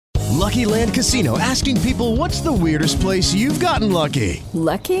Lucky Land Casino, asking people, what's the weirdest place you've gotten lucky?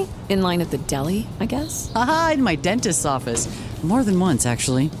 Lucky? In line at the deli, I guess? Aha, in my dentist's office. More than once,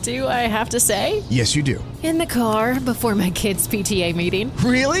 actually. Do I have to say? Yes, you do. In the car before my kids' PTA meeting.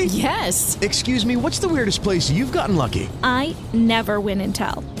 Really? Yes. Excuse me, what's the weirdest place you've gotten lucky? I never win and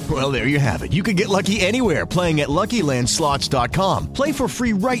tell. Well, there you have it. You can get lucky anywhere, playing at LuckyLandSlots.com. Play for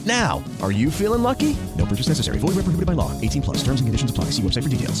free right now. Are you feeling lucky? No purchase necessary. Void where prohibited by law. 18 plus. Terms and conditions apply. See website for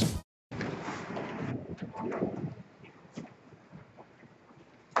details.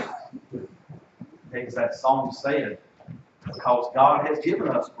 As that song said, because God has given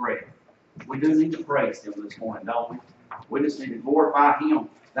us bread. We do need to praise Him this morning, don't we? We just need to glorify Him.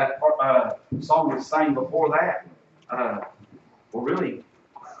 That song we sang before that, well, really,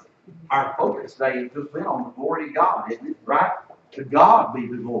 our focus today has just been on the glory of God, isn't it? Right? To God be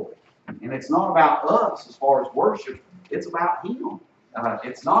the glory. And it's not about us as far as worship. It's about Him.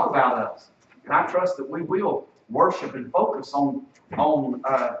 It's not about us. And I trust that we will worship and focus on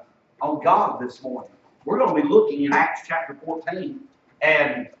God this morning. We're going to be looking in Acts chapter 14,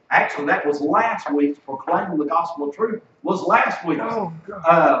 and actually that was last week's proclaiming the gospel of truth. Was last week. We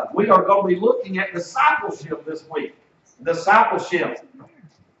are going to be looking at discipleship this week. Discipleship.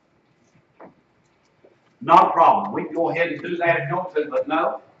 Not a problem. We can go ahead and do that if you want to, but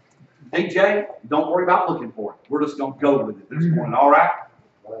no. DJ, don't worry about looking for it. We're just going to go with it this morning, all right?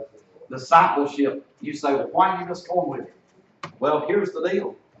 Discipleship. You say, well, why are you just going with it? Well, here's the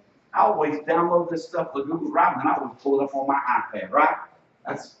deal. I always download this stuff to Google Drive, and then I always pull it up on my iPad, right?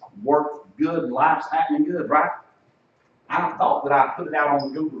 That's worked good, life's happening good, right? I thought that I put it out on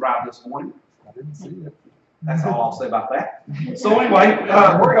the Google Drive this morning. I didn't see it. That's all I'll say about that. So anyway,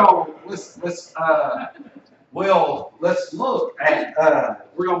 we're going let's look at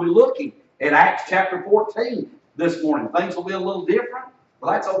we're going to be looking at Acts chapter 14 this morning. Things will be a little different,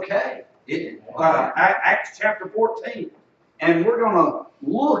 but that's okay. Acts chapter 14. And we're going to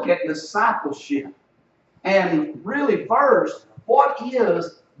look at discipleship. And really first, what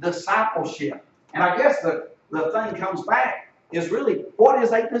is discipleship? And I guess the thing comes back is really, what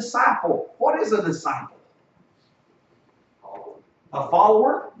is a disciple? What is a disciple? A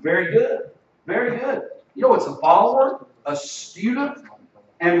follower? Very good. Very good. You know, it's a follower, a student.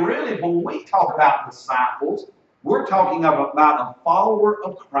 And really, when we talk about disciples, we're talking about a follower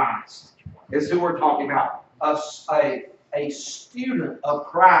of Christ is who we're talking about. A student of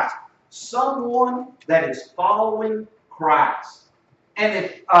Christ, someone that is following Christ. And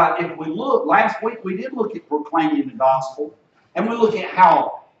if we look, last week we did look at proclaiming the gospel, and we look at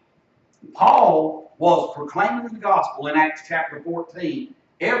how Paul was proclaiming the gospel in Acts chapter 14.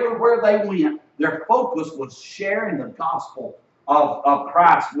 Everywhere they went, their focus was sharing the gospel of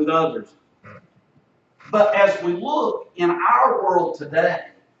Christ with others. But as we look in our world today,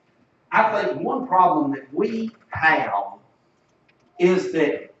 I think one problem that we have is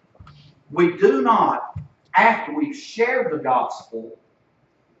that we do not, after we've shared the gospel,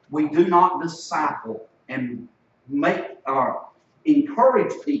 we do not disciple and make or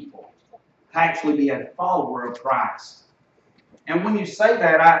encourage people to actually be a follower of Christ. And when you say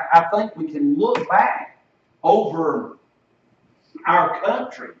that, I think we can look back over our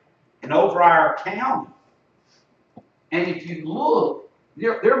country and over our county. And if you look,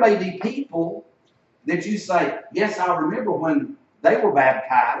 there may be people that you say, yes, I remember when they were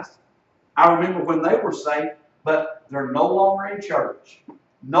baptized. I remember when they were saved, but they're no longer in church,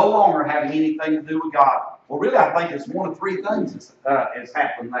 no longer having anything to do with God. Well, really, I think it's one of three things that's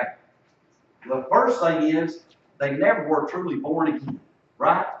happened there. The first thing is they never were truly born again,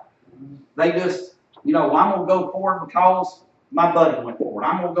 right? They just, I'm going to go forward because my buddy went forward.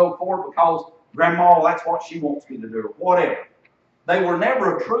 I'm going to go forward because Grandma, that's what she wants me to do, or whatever. They were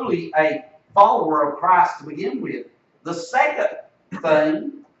never truly a follower of Christ to begin with. The second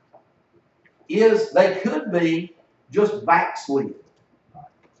thing is they could be just backslid,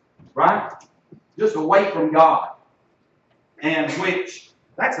 right? Just away from God. And which,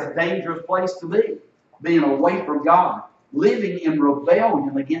 that's a dangerous place to be, being away from God, living in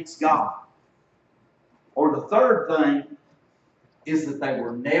rebellion against God. Or the third thing is that they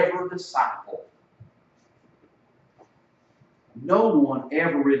were never discipled. No one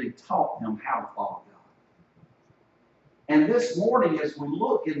ever really taught them how to follow God. And this morning, as we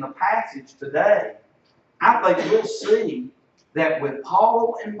look in the passage today, I think we'll see that with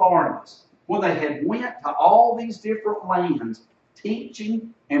Paul and Barnabas, when they had went to all these different lands,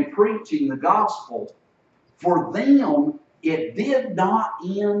 teaching and preaching the gospel, for them, it did not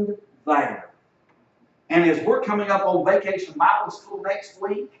end there. And as we're coming up on Vacation Bible School next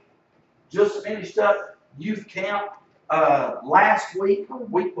week, just finished up youth camp last week or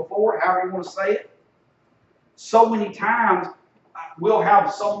week before, however you want to say it. So many times we'll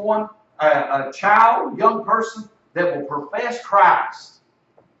have someone, a child, young person, that will profess Christ.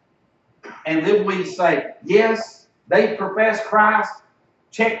 And then we say, yes, they profess Christ,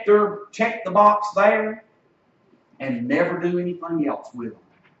 check the box there, and never do anything else with them.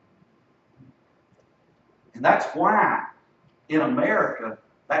 And that's why in America,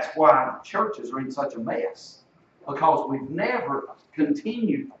 that's why churches are in such a mess. Because we've never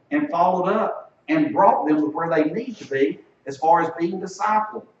continued and followed up and brought them to where they need to be as far as being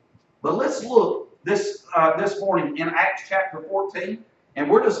discipled. But let's look this morning in Acts chapter 14, and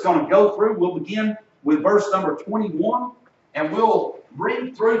we're just going to go through. We'll begin with verse number 21, and we'll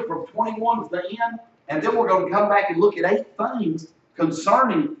read through from 21 to the end, and then we're going to come back and look at 8 things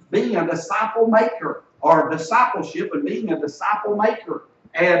concerning being a disciple maker, or discipleship and being a disciple maker.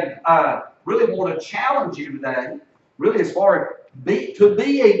 And really want to challenge you today, really as far as to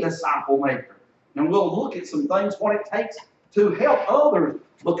be a disciple maker. And we'll look at some things, what it takes to help others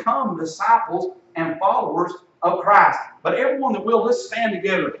become disciples and followers of Christ. But everyone that will, let's stand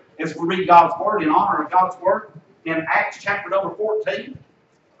together as we read God's Word in honor of God's Word in Acts chapter number 14.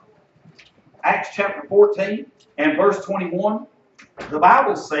 Acts chapter 14 and verse 21. The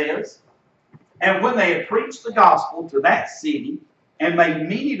Bible says, "And when they had preached the gospel to that city and made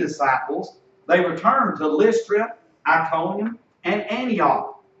many disciples, they returned to Lystra, Iconium, and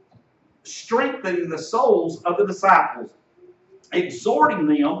Antioch, strengthening the souls of the disciples, exhorting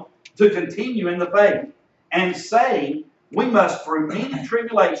them to continue in the faith, and saying, we must through many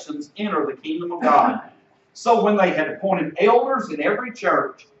tribulations enter the kingdom of God. So when they had appointed elders in every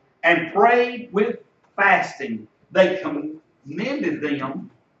church and prayed with fasting, they commended them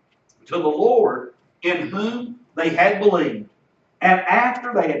to the Lord in whom they had believed. And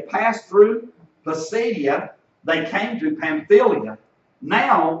after they had passed through Pisidia, they came to Pamphylia.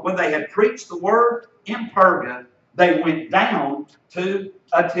 Now, when they had preached the word in Perga, they went down to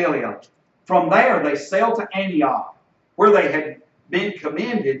Attalia. From there they sailed to Antioch, where they had been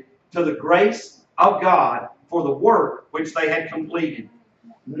commended to the grace of God for the work which they had completed.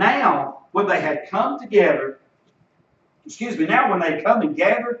 Now, when they had come together, now when they had come and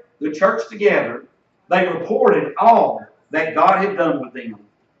gathered the church together, they reported all that God had done with them,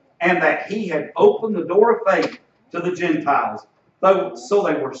 and that He had opened the door of faith to the Gentiles.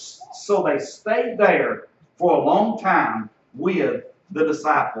 So they stayed there for a long time with the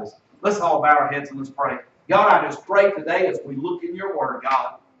disciples. Let's all bow our heads and let's pray. God, I just pray today as we look in your word,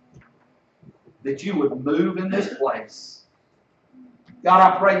 God, that you would move in this place.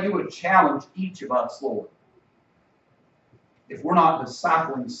 God, I pray you would challenge each of us, Lord. If we're not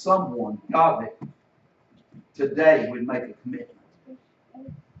discipling someone, God, that today we'd make a commitment.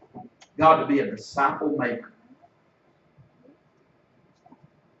 God, to be a disciple maker.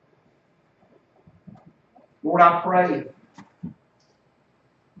 Lord, I pray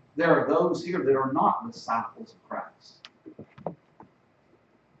there are those here that are not disciples of Christ.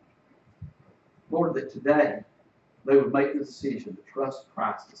 Lord, that today they would make the decision to trust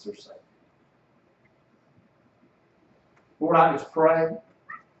Christ as their Savior. Lord, I just pray,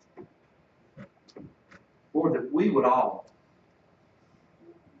 Lord, that we would all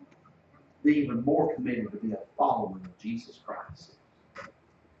be even more committed to be a follower of Jesus Christ.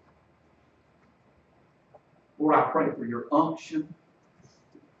 Lord, I pray for your unction.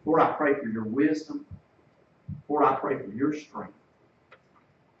 Lord, I pray for your wisdom. Lord, I pray for your strength.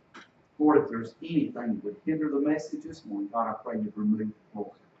 Lord, if there's anything that would hinder the message this morning, God, I pray you'd remove it,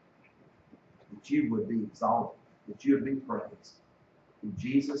 Lord. That you would be exalted, that you would be praised. In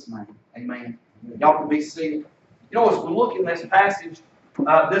Jesus' name, amen. Y'all can be seated. You know, as we look in this passage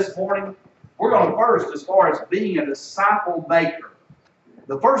this morning, we're going to first, as far as being a disciple maker.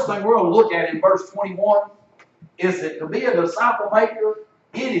 The first thing we're going to look at in verse 21 is that to be a disciple maker,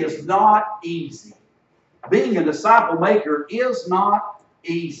 it is not easy. Being a disciple maker is not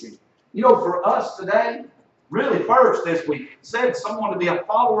easy. You know, for us today, really first, as we said, someone to be a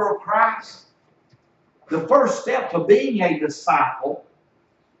follower of Christ, the first step to being a disciple,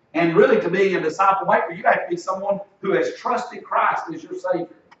 and really to being a disciple maker, you have to be someone who has trusted Christ as your Savior.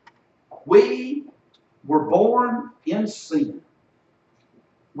 We were born in sin.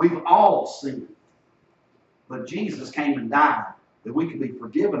 We've all sinned. But Jesus came and died that we could be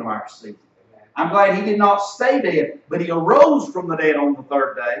forgiven of our sin. I'm glad He did not stay dead, but He arose from the dead on the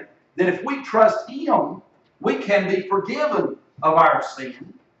third day, that if we trust Him, we can be forgiven of our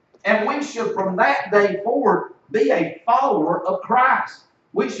sin. And we should, from that day forward, be a follower of Christ.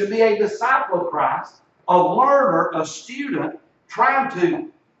 We should be a disciple of Christ, a learner, a student, trying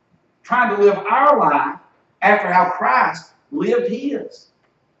to live our life after how Christ lived his.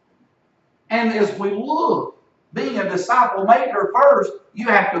 And as we look, being a disciple maker, first, you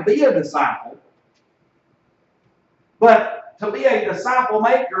have to be a disciple. But to be a disciple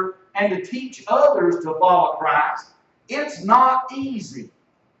maker and to teach others to follow Christ, it's not easy.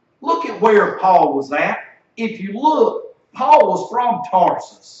 Look at where Paul was at. If you look, Paul was from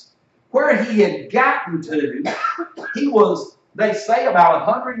Tarsus. Where he had gotten to, he was, they say, about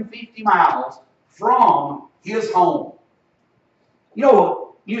 150 miles from his home. You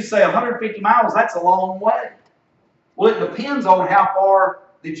know, you say 150 miles, that's a long way. Well, it depends on how far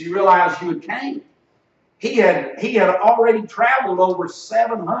that you realize you had came. He had already traveled over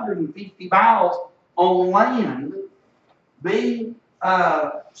 750 miles on land, being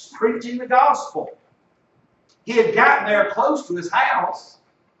preaching the gospel. He had gotten there close to his house,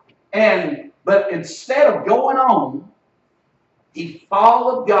 but instead of going on, he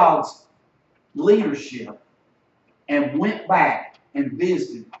followed God's leadership and went back and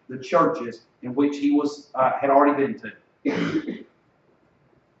visited the churches in which he had already been to.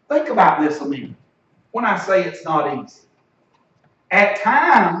 Think about this a minute. When I say it's not easy, at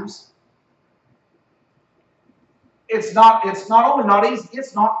times it's not only not easy,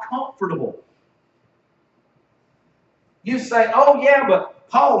 it's not comfortable. You say, oh yeah, but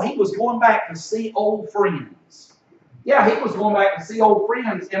Paul, he was going back to see old friends. Yeah, he was going back to see old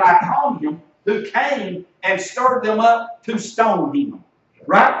friends in Iconium who came and stirred them up to stone him.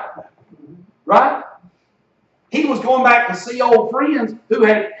 Right? Right? He was going back to see old friends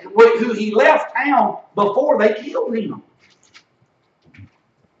who he left town before they killed him.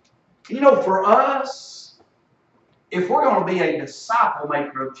 You know, for us, if we're going to be a disciple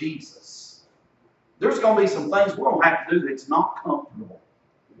maker of Jesus, there's going to be some things we're going to have to do that's not comfortable.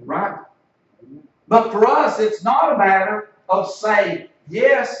 Right? But for us, it's not a matter of saying,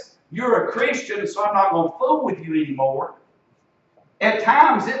 yes, you're a Christian, so I'm not going to fool with you anymore. At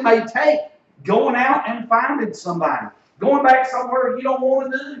times, it may take going out and finding somebody, going back somewhere you don't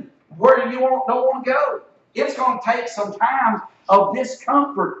want to do, where you don't want to go. It's going to take some time of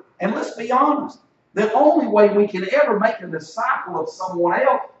discomfort. And let's be honest, the only way we can ever make a disciple of someone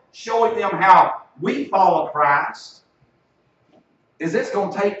else, showing them how we follow Christ, is it's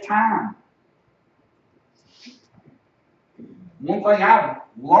going to take time. One thing I've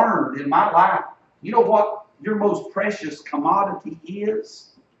learned in my life, you know what your most precious commodity is?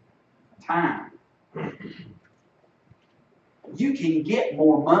 Time. You can get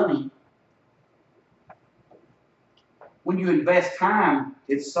more money when you invest time.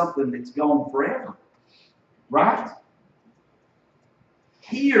 It's something that's gone forever. Right?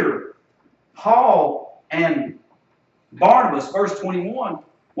 Here, Paul and Barnabas, verse 21,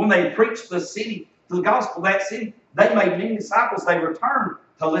 when they preached the gospel of that city, they made many disciples. They returned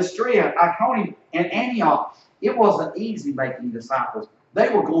to Lystra, Iconium, and Antioch. It wasn't easy making disciples. They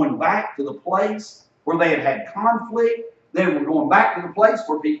were going back to the place where they had conflict. They were going back to the place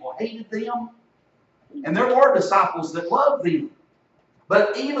where people hated them. And there were disciples that loved them.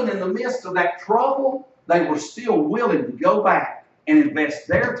 But even in the midst of that trouble, they were still willing to go back and invest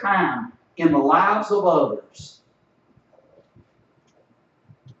their time in the lives of others,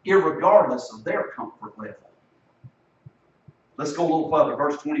 irregardless of their comfort level. Let's go a little further.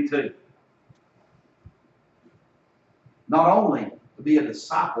 Verse 22. Not only to be a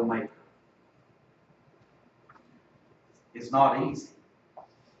disciple maker is not easy.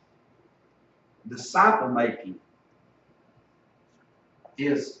 Disciple making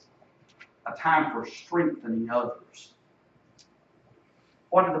is a time for strengthening others.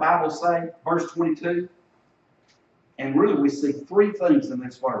 What did the Bible say? Verse 22. And really we see three things in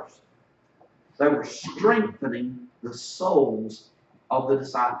this verse. They were strengthening the souls of the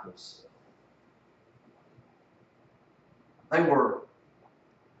disciples. They were,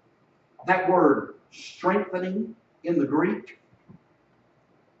 that word strengthening in the Greek,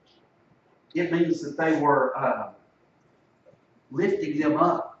 it means that they were lifting them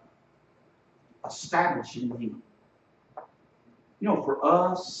up, establishing them. You know, for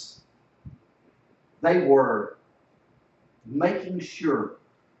us, they were making sure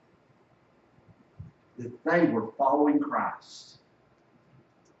that they were following Christ.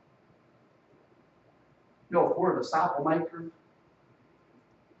 You know, if we're a disciple maker,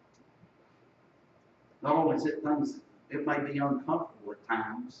 not only is it things, it may be uncomfortable at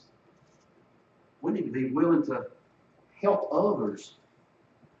times, we need to be willing to help others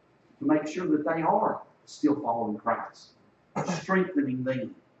to make sure that they are still following Christ, strengthening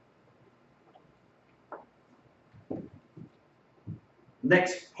them.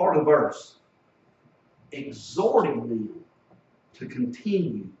 Next part of the verse, exhorting them to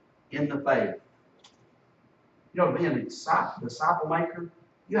continue in the faith. You know, to be a disciple maker,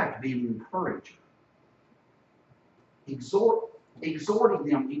 you have to be an encourager. Exhorting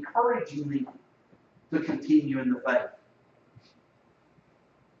them, encouraging them to continue in the faith.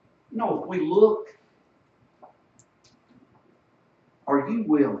 You know, if we look, are you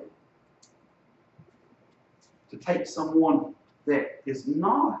willing to take someone that is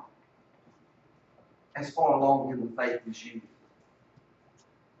not as far along in the faith as you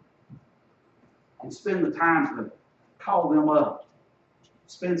and spend the time to call them up,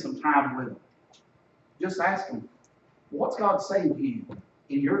 spend some time with them? Just ask them, what's God saying to you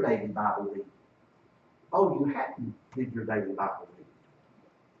in your daily Bible reading? Oh, you hadn't did your daily Bible reading.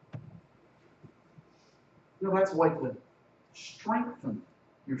 You know, that's a way to strengthen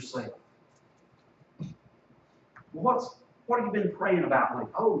yourself. What have you been praying about? Like,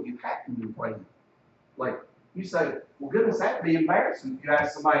 oh, you hadn't been praying. Like, you say, well, goodness, that'd be embarrassing if you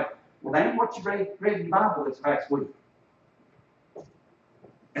ask somebody, well, Dan, what you read in the Bible this past week?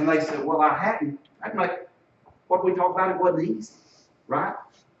 And they said, well, I hadn't. I'd make, what we talked about, it wasn't easy, right?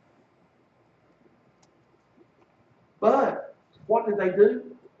 But what did they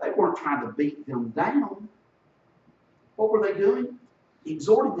do? They weren't trying to beat them down. What were they doing?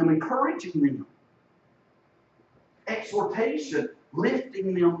 Exhorting them, encouraging them. Exhortation,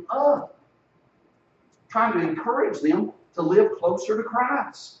 lifting them up. Trying to encourage them to live closer to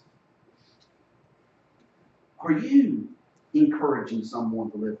Christ. Are you encouraging someone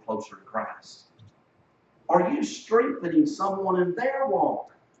to live closer to Christ? Are you strengthening someone in their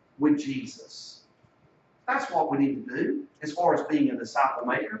walk with Jesus? That's what we need to do as far as being a disciple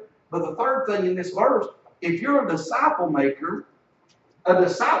maker. But the third thing in this verse, if you're a disciple maker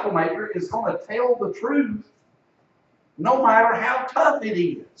is going to tell the truth no matter how tough it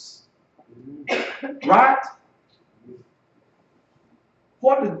is. Right?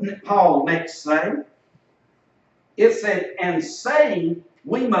 What did Paul next say? It said, and saying,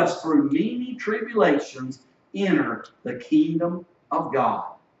 we must through many tribulations enter the kingdom of God.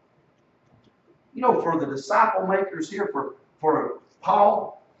 You know, for the disciple makers here, for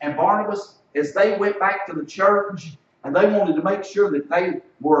Paul and Barnabas, as they went back to the church and they wanted to make sure that they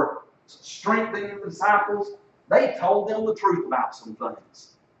were strengthening the disciples, they told them the truth about some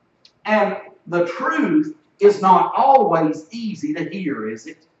things. And the truth is not always easy to hear, is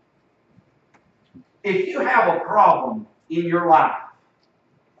it? If you have a problem in your life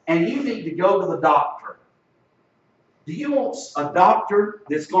and you need to go to the doctor, do you want a doctor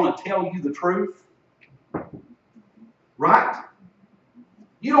that's going to tell you the truth? Right?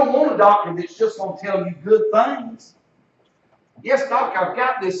 You don't want a doctor that's just going to tell you good things. Yes, doc, I've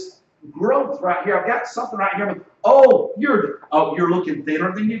got this growth right here. I've got something right here. Oh, you're looking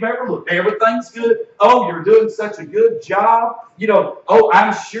thinner than you've ever looked. Everything's good. Oh, you're doing such a good job. You know, oh,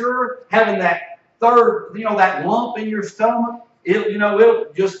 I'm sure having that third, that lump in your stomach, it'll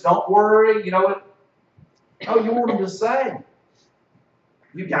just don't worry, Oh, you want them to say,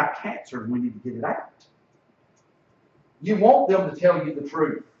 you got cancer and we need to get it out. You want them to tell you the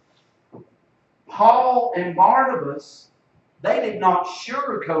truth. Paul and Barnabas, they did not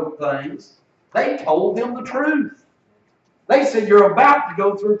sugarcoat things. They told them the truth. They said, you're about to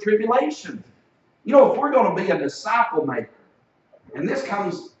go through tribulation. If we're going to be a disciple maker, and this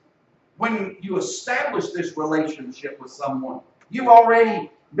comes when you establish this relationship with someone, you've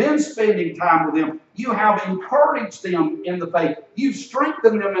already been spending time with them. You have encouraged them in the faith. You've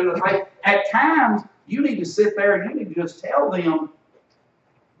strengthened them in the faith. At times, you need to sit there and you need to just tell them,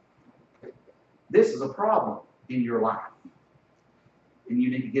 this is a problem in your life. And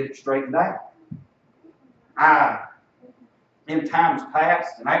you need to get it straightened out. In times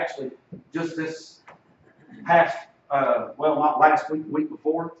past, and actually just this past, not last week, the week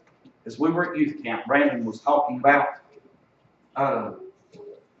before, as we were at youth camp, Brandon was talking about,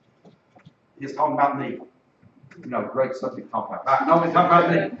 he's talking about me. Great subject to talk about. No, he's talking about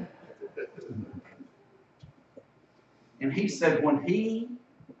me. And he said when he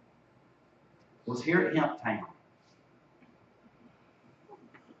was here at Hemptown,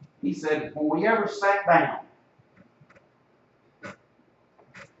 he said, when we ever sat down,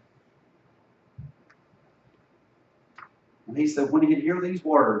 and he said, when he'd hear these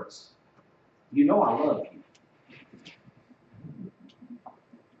words, I love you.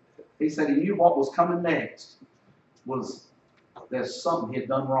 He said he knew what was coming next was there's something he had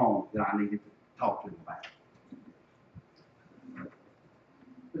done wrong that I needed to talk to him about.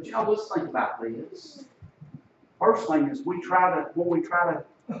 But let's think about this. First thing is when we try to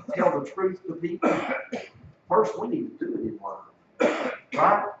tell the truth to people, first we need to do it in love.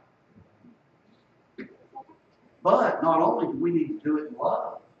 Right? But not only do we need to do it in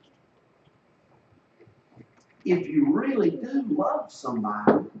love, if you really do love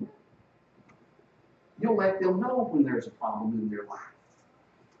somebody, you'll let them know when there's a problem in their life.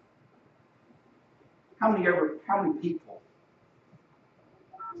 How many people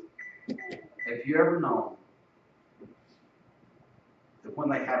have you ever known that when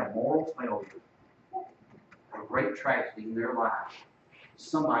they had a moral failure or a great tragedy in their life,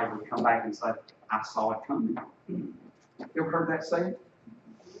 somebody would come back and say, I saw it coming? You ever heard that saying?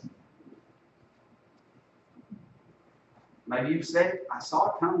 Maybe you've said, I saw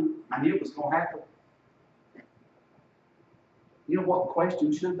it coming. I knew it was going to happen. You know what the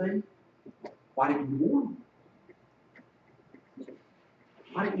question should be? Why didn't you warn them?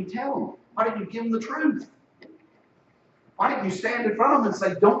 Why didn't you tell them? Why didn't you give them the truth? Why didn't you stand in front of them and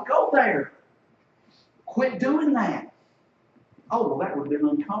say, don't go there? Quit doing that. Oh, well, that would have been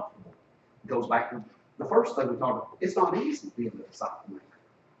uncomfortable. It goes back to the first thing we talked about. It's not easy being a disciple maker.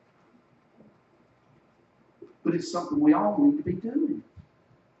 But it's something we all need to be doing.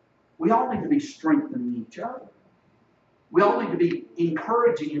 We all need to be strengthening each other. We all need to be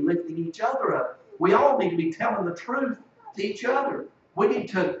encouraging and lifting each other up. We all need to be telling the truth to each other. We need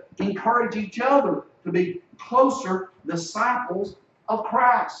to encourage each other to be closer disciples of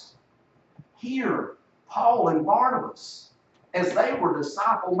Christ. Here, Paul and Barnabas, as they were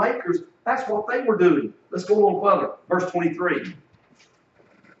disciple makers, that's what they were doing. Let's go a little further. Verse 23.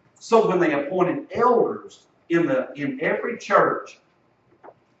 So when they appointed elders in every church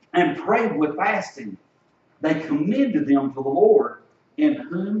and prayed with fasting, they commended them to the Lord in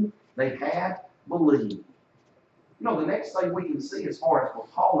whom they had believed. You know, the next thing we can see as far as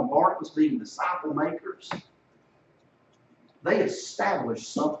with Paul and Barnabas being disciple makers, they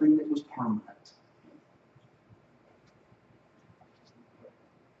established something that was permanent.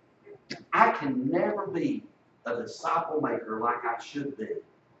 I can never be a disciple maker like I should be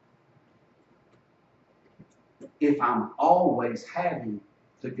if I'm always having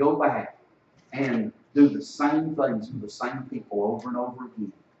to go back and do the same things with the same people over and over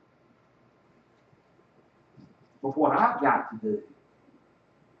again. But what I've got to do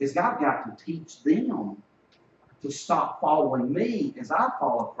is I've got to teach them to stop following me as I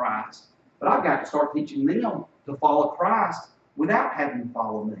follow Christ, but I've got to start teaching them to follow Christ without having to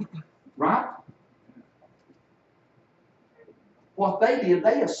follow me. Right? What they did,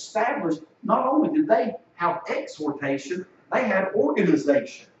 they established, not only did they have exhortation, they had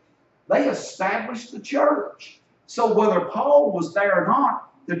organization. They established the church. So whether Paul was there or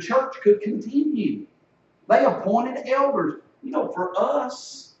not, the church could continue. They appointed elders. You know, for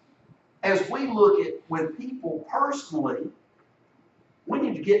us, as we look at with people personally, we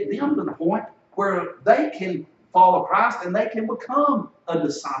need to get them to the point where they can follow Christ and they can become a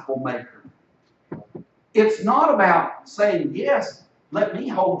disciple maker. It's not about saying, yes, let me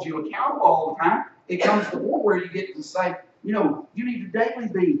hold you accountable all the time. It comes to the point where you get to say, you know, you need to daily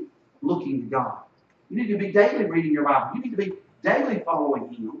be looking to God. You need to be daily reading your Bible. You need to be daily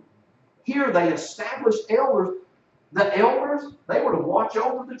following Him. Here they established elders. The elders, they were to watch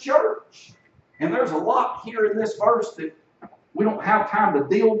over the church. And there's a lot here in this verse that we don't have time to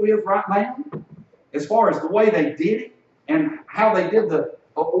deal with right now, as far as the way they did it and how they did the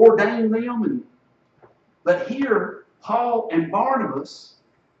ordain them. But here, Paul and Barnabas,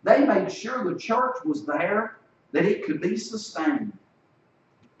 they made sure the church was there, that it could be sustained.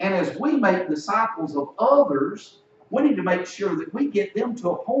 And as we make disciples of others, we need to make sure that we get them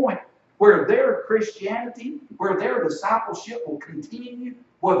to a point where their Christianity, where their discipleship will continue,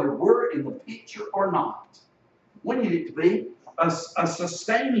 whether we're in the picture or not. We need it to be a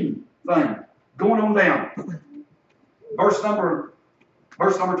sustaining thing. Going on down. Verse number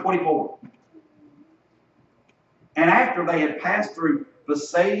 24. And after they had passed through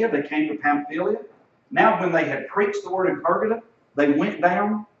Pisidia, they came to Pamphylia. Now when they had preached the word in Perga, they went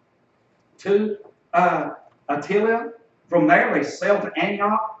down to Attila. From there they sailed to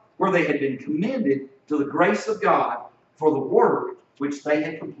Antioch, where they had been commended to the grace of God for the work which they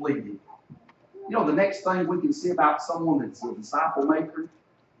had completed. You know, the next thing we can see about someone that's a disciple maker,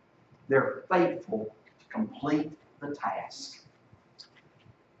 they're faithful to complete the task.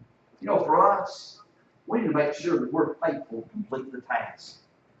 You know, for us, we need to make sure that we're faithful to complete the task.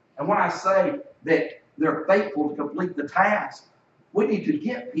 And when I say that they're faithful to complete the task, we need to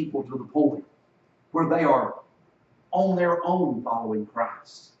get people to the point where they are on their own following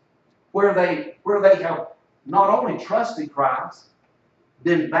Christ. Where they have not only trusted Christ,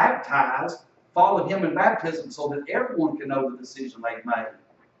 been baptized, followed Him in baptism so that everyone can know the decision they've made.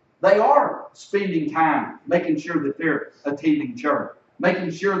 They are spending time making sure that they're attending church,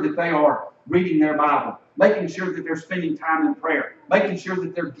 making sure that they are reading their Bible, making sure that they're spending time in prayer, making sure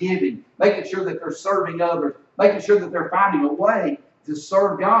that they're giving, making sure that they're serving others making sure that they're finding a way to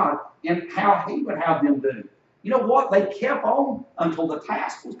serve God in how He would have them do. You know what? They kept on until the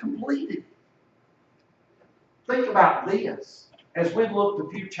task was completed. Think about this. As we looked a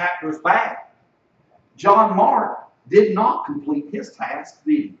few chapters back, John Mark did not complete his task,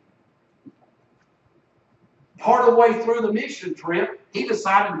 did he? Part of the way through the mission trip, he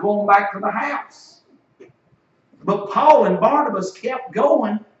decided going back to the house. But Paul and Barnabas kept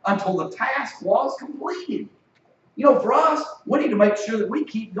going until the task was completed. You know, for us, we need to make sure that we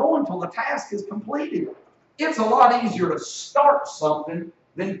keep going until the task is completed. It's a lot easier to start something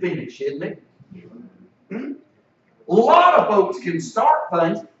than finish, isn't it? A lot of folks can start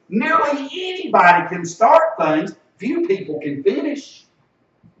things. Nearly anybody can start things. Few people can finish.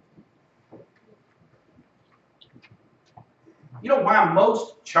 You know why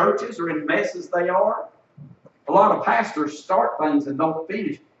most churches are in messes they are? A lot of pastors start things and don't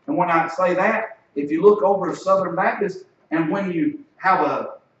finish. And when I say that, if you look over at Southern Baptist, and when you have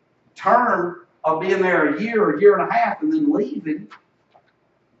a term of being there a year or a year and a half and then leaving,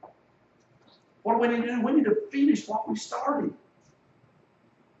 what do we need to do? We need to finish what we started.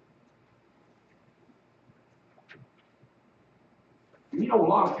 And you know, a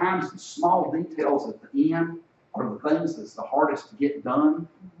lot of times the small details at the end are the things that's the hardest to get done,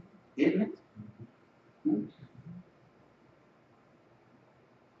 isn't it?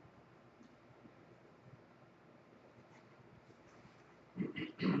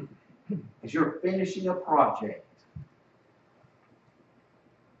 As you're finishing a project,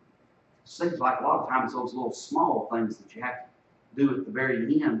 seems like a lot of times those little small things that you have to do at the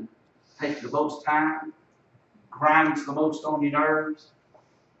very end take the most time, grinds the most on your nerves,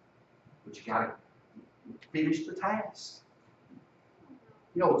 but you got to finish the task.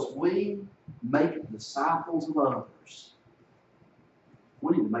 You know, as we make disciples of others,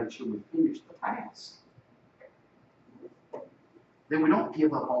 we need to make sure we finish the task. Then we don't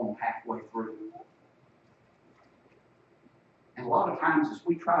give up on them halfway through. And a lot of times as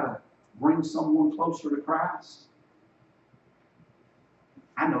we try to bring someone closer to Christ,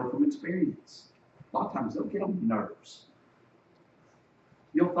 I know from experience, a lot of times they'll get on your nerves.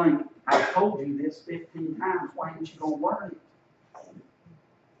 You'll think, I've told you this 15 times, why ain't you going to learn it?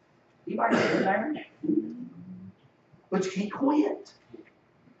 Anybody been there? But you can't quit.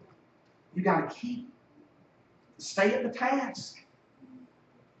 You got to stay at the task.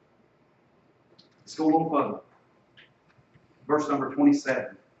 Let's go a little further. Verse number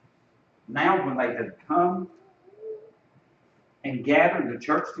 27. Now when they had come and gathered the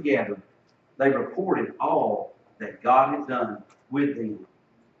church together, they reported all that God had done with them.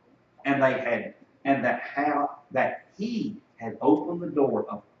 And that He had opened the door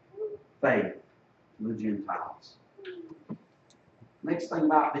of faith to the Gentiles. Next thing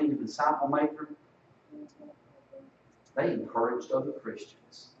about being a disciple maker, they encouraged other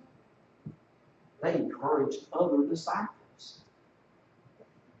Christians. They encouraged other disciples.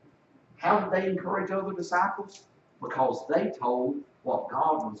 How did they encourage other disciples? Because they told what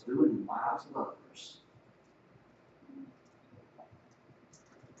God was doing in the lives of others.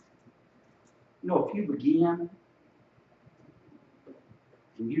 You know, if you begin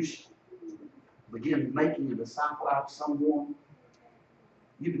and you begin making a disciple out of someone,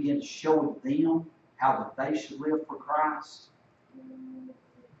 you begin to show them how that they should live for Christ,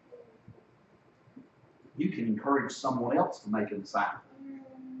 you can encourage someone else to make a disciple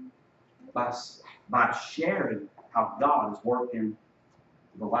by sharing how God is working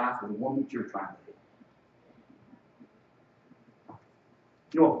the life of the woman that you're trying to help.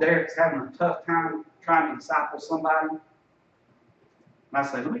 You know, if Derek's having a tough time trying to disciple somebody, and I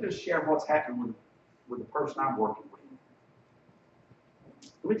say, let me just share what's happening with the person I'm working with.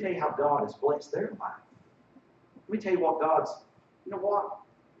 Let me tell you how God has blessed their life. Let me tell you what you know what?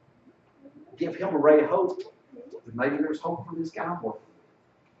 Give him a ray of hope. That maybe there's hope for this guy I'm working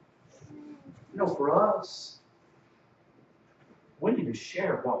with. You know, for us, we need to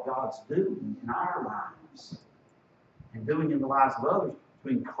share what God's doing in our lives and doing in the lives of others to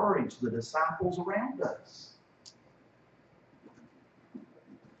encourage the disciples around us.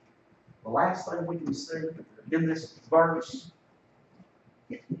 The last thing we can see in this verse,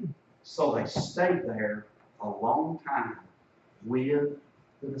 so they stayed there a long time with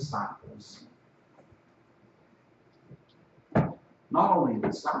the disciples. Not only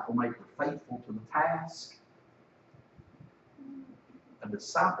a disciple maker faithful to the task, a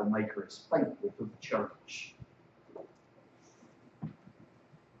disciple maker is faithful to the church.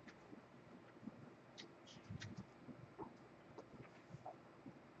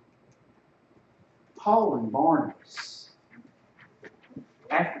 Paul and Barnabas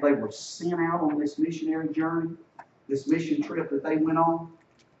after they were sent out on this missionary journey, this mission trip that they went on,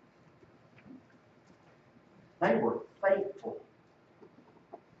 they were faithful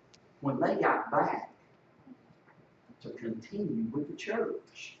when they got back to continue with the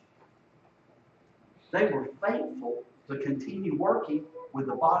church. They were faithful to continue working with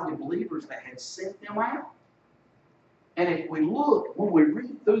the body of believers that had sent them out. And if we look, when we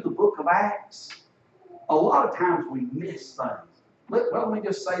read through the book of Acts, a lot of times we miss things. Let me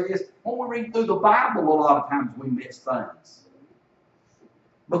just say this. When we read through the Bible, a lot of times we miss things.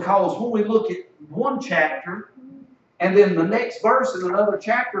 Because when we look at one chapter, and then the next verse in another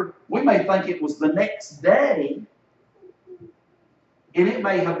chapter, we may think it was the next day, and it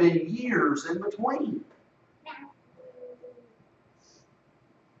may have been years in between.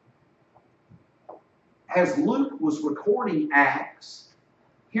 As Luke was recording Acts,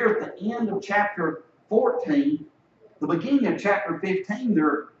 here at the end of chapter 14, the beginning of chapter 15,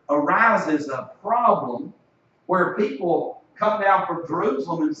 there arises a problem where people come down from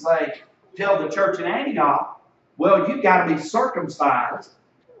Jerusalem and say, tell the church in Antioch, well, you've got to be circumcised.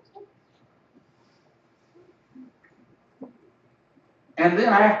 And then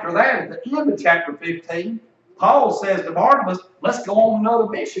after that, at the end of chapter 15, Paul says to Barnabas, let's go on another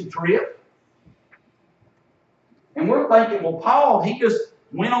mission trip. And we're thinking, well, Paul, he just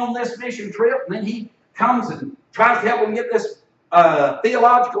went on this mission trip, and then he comes and tries to help them get this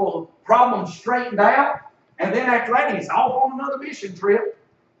theological problem straightened out. And then after that, he's off on another mission trip.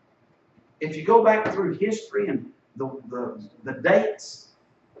 If you go back through history and the dates,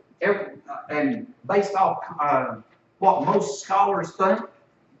 and based off what most scholars think,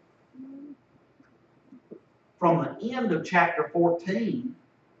 from the end of chapter 14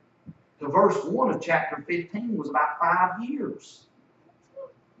 to verse 1 of chapter 15 was about 5 years.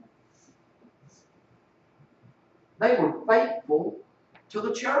 They were faithful to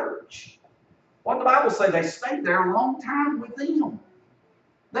the church. What the Bible say? They stayed there a long time with them.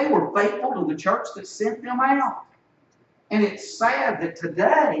 They were faithful to the church that sent them out. And it's sad that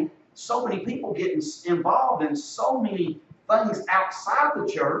today, so many people get involved in so many things outside the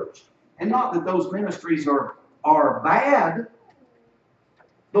church, and not that those ministries are bad,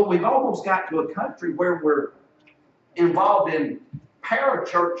 but we've almost got to a country where we're involved in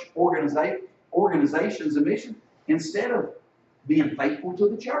parachurch organizations and missions instead of being faithful to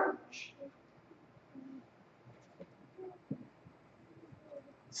the church.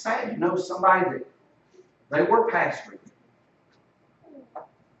 Sad, you know, somebody that they were pastoring.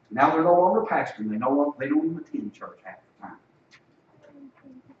 Now they're no longer pastoring. They don't even attend church half the time.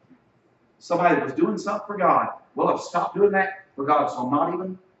 Somebody that was doing something for God. Well, I've stopped doing that for God, so I'm not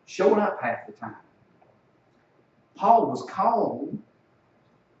even showing up half the time. Paul was called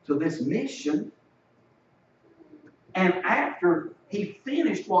to this mission, and after he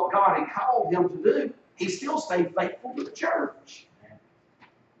finished what God had called him to do, he still stayed faithful to the church.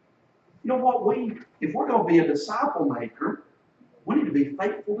 You know what? If we're going to be a disciple maker, we need to be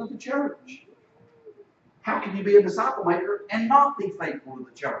faithful to the church. How can you be a disciple maker and not be faithful to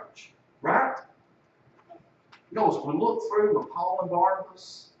the church? Right? You know, as we look through with Paul and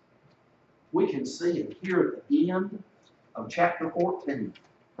Barnabas, we can see it here at the end of chapter 14.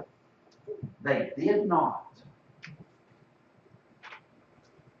 They did not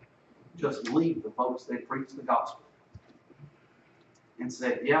just leave the folks they preached the gospel and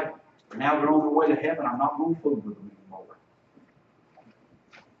said, yeah, now they're on their way to heaven, I'm not going to fool with them anymore.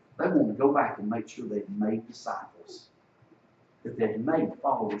 They want to go back and make sure they've made disciples, that they've made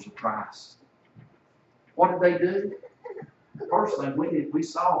followers of Christ. What did they do? The first thing we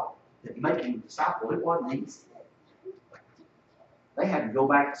saw that making a disciple, it wasn't easy. They had to go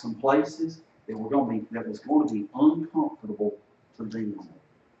back to some places that was going to be uncomfortable to them.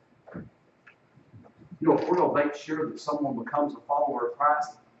 You know, if we're going to make sure that someone becomes a follower of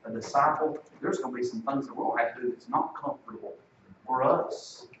Christ, a disciple, there's going to be some things that we'll have to do that's not comfortable for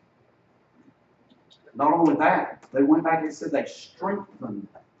us. Not only that, they went back and said they strengthened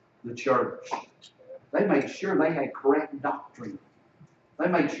the church. They made sure they had correct doctrine. They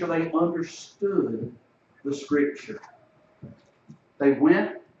made sure they understood the Scripture. They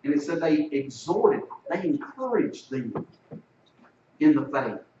went and it said they exhorted, they encouraged them in the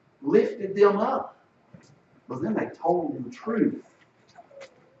faith, lifted them up. But then they told them the truth.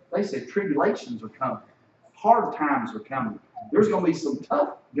 They said tribulations are coming. Hard times are coming. There's going to be some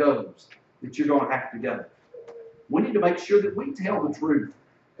tough goes that you're going to have to go. We need to make sure that we tell the truth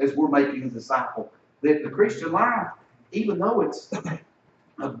as we're making a disciple. That the Christian life, even though it's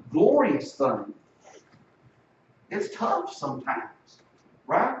a glorious thing, it's tough sometimes,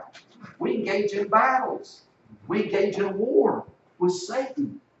 right? We engage in battles. We engage in war. with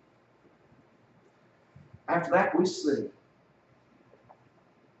Satan. After that, we see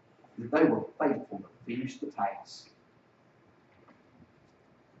that they were faithful to finish the task.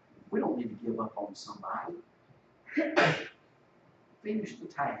 We don't need to give up on somebody. Finish the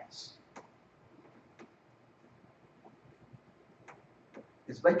task.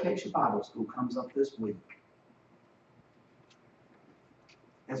 As Vacation Bible School comes up this week,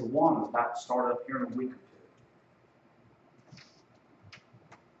 as Awana is about to start up here in a week or two,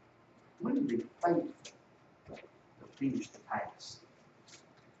 we need to be faithful to finish the task.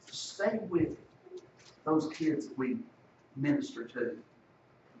 Stay with those kids that we minister to.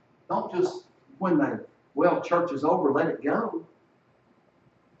 Don't just, when church is over, let it go.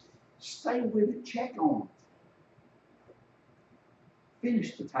 Stay with it. Check on it.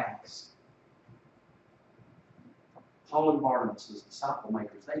 Finish the task. Paul and Barnabas, as disciple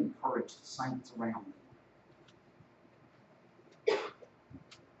makers, they encouraged the saints around them.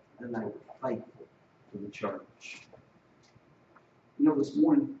 Then they were faithful to the church. You know, this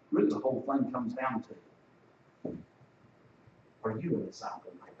morning, really the whole thing comes down to, are you a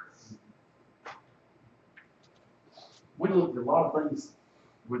disciple maker? We looked at a lot of things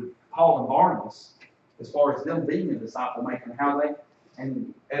with Paul and Barnabas as far as them being a disciple maker and how they,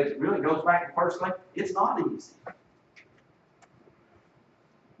 and it really goes back to the first thing, it's not easy.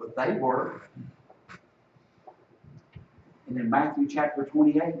 But they were. And in Matthew chapter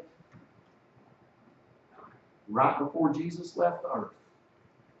 28, right before Jesus left the earth,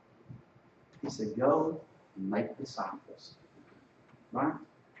 he said, go and make disciples. Right?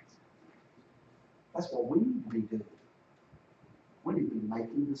 That's what we need to be doing. We need to be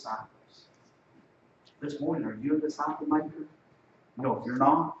making disciples. This morning, are you a disciple maker? You know, if you're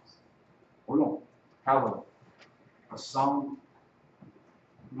not, we're going to have a song.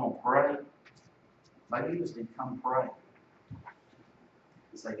 We're going to pray. Maybe you just need to come pray.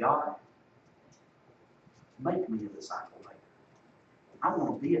 And say, God, make me a disciple maker. I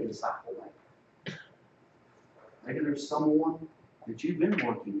want to be a disciple maker. Maybe there's someone that you've been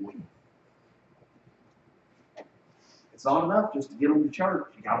working with. It's not enough just to get them to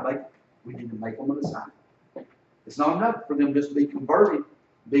church. We need to make them a disciple. It's not enough for them just to be converted,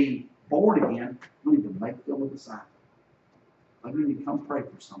 be born again. We need to make them a disciple. Maybe you need to come pray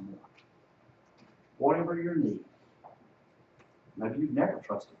for someone. Whatever your need. Maybe you've never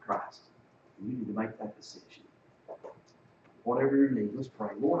trusted Christ. You need to make that decision. Whatever your need, let's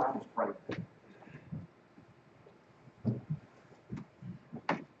pray. Lord, I just pray for you.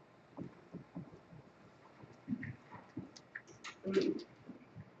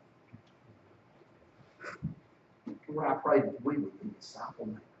 Lord, I pray that we would be disciple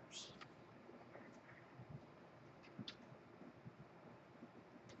makers.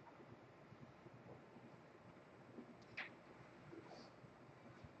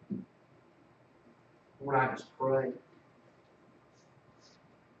 Lord, I just pray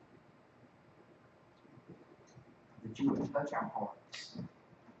that you would touch our hearts.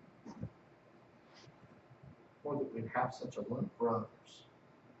 Lord, that we'd have such a love for others.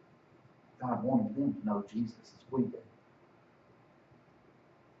 God wanted them to know Jesus as we do.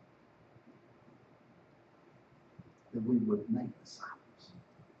 That we would make disciples.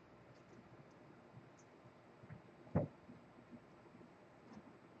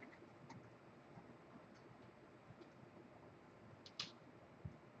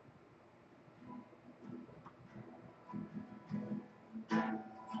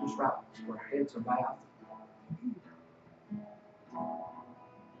 Just right where our heads are bowed.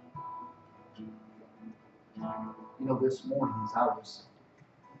 You know, this morning as I was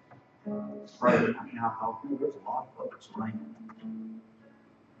praying, I thought, there's a lot of folks around.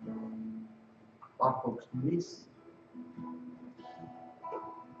 A lot of folks missing.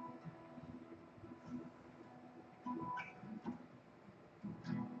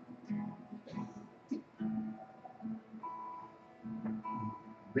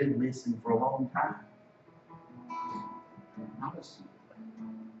 Been missing for a long time. I just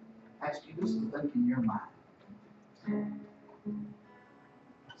ask you just to think in your mind.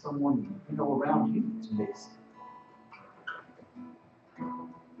 Someone you know around you that's missing.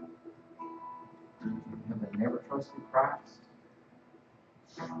 Have they never trusted Christ?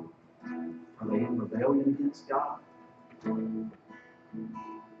 Are they in rebellion against God? Or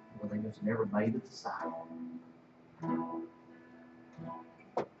they just never made a disciple?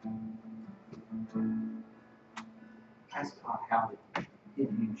 Ask God how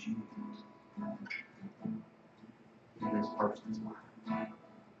He'd use you in this person's life.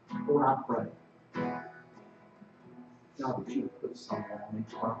 Lord, I pray, God, that you put someone on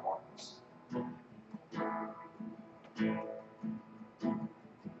each of our hearts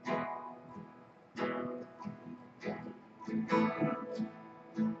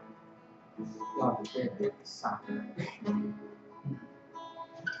the dead at the side.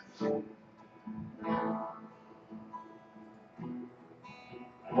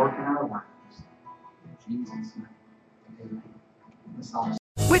 Working our lives. In Jesus' name. Amen. Let's all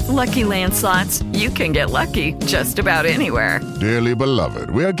With Lucky Land Slots, you can get lucky just about anywhere. Dearly beloved,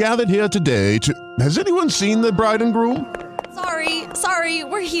 we are gathered here today to... Has anyone seen the bride and groom? Sorry,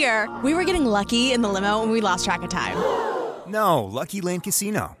 we're here. We were getting lucky in the limo and we lost track of time. No, Lucky Land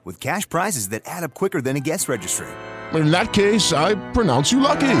Casino, with cash prizes that add up quicker than a guest registry. In that case, I pronounce you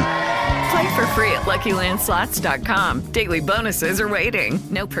lucky. Play for free at LuckyLandSlots.com. Daily bonuses are waiting.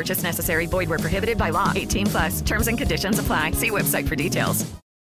 No purchase necessary. Void where prohibited by law. 18+. Terms and conditions apply. See website for details.